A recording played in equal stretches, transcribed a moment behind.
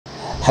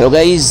Hello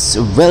guys,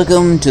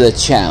 welcome to the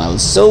channel.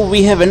 So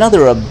we have another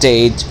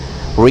update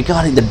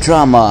regarding the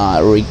drama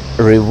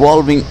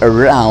revolving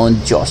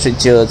around Josh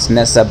Richards,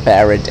 Nessa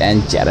Barrett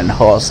and Jaden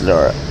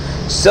Hossler.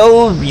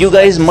 So you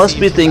guys must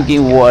be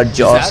thinking what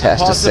Josh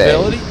has to say.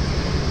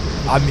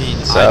 I mean,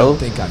 so, I don't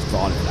think I've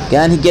thought of that.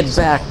 Can he get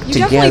back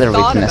together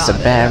with Nessa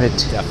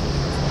Barrett?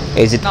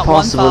 Is it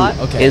possible?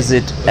 Okay. Is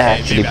it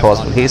actually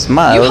possible? He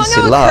smiles,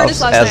 he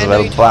laughs as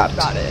well, but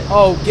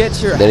oh,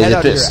 get your head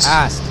out of your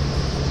ass.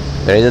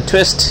 There is a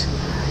twist.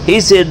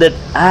 He said that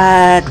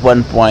at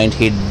one point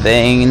he'd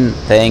then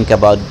think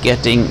about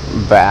getting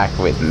back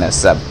with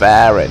Nessa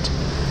Barrett.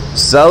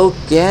 So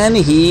can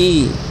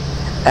he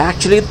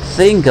actually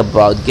think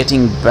about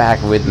getting back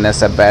with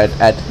Nessa Barrett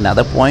at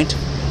another point?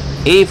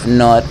 If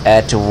not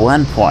at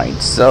one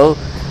point. So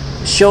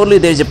surely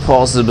there's a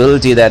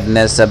possibility that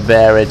Nessa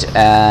Barrett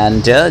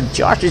and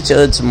Josh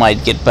Richards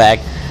might get back.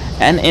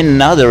 And in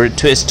another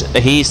twist,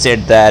 he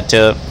said that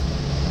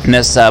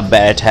Nessa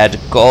Barrett had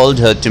called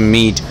her to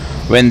meet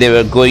when they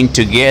were going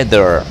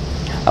together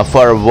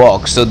for a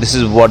walk. So this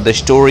is what the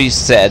story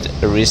said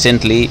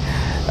recently,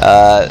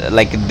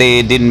 like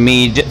they didn't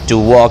meet to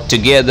walk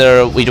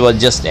together. It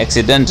was just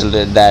accidental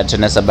that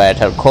Nessa Barrett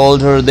had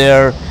called her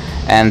there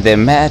and they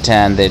met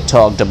and they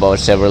talked about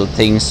several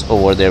things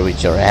over there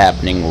which are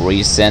happening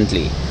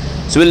recently.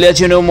 So we'll let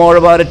you know more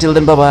about it. Till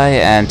then, bye bye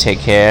and take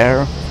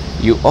care.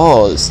 You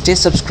all stay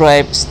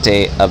subscribed,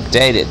 stay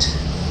updated.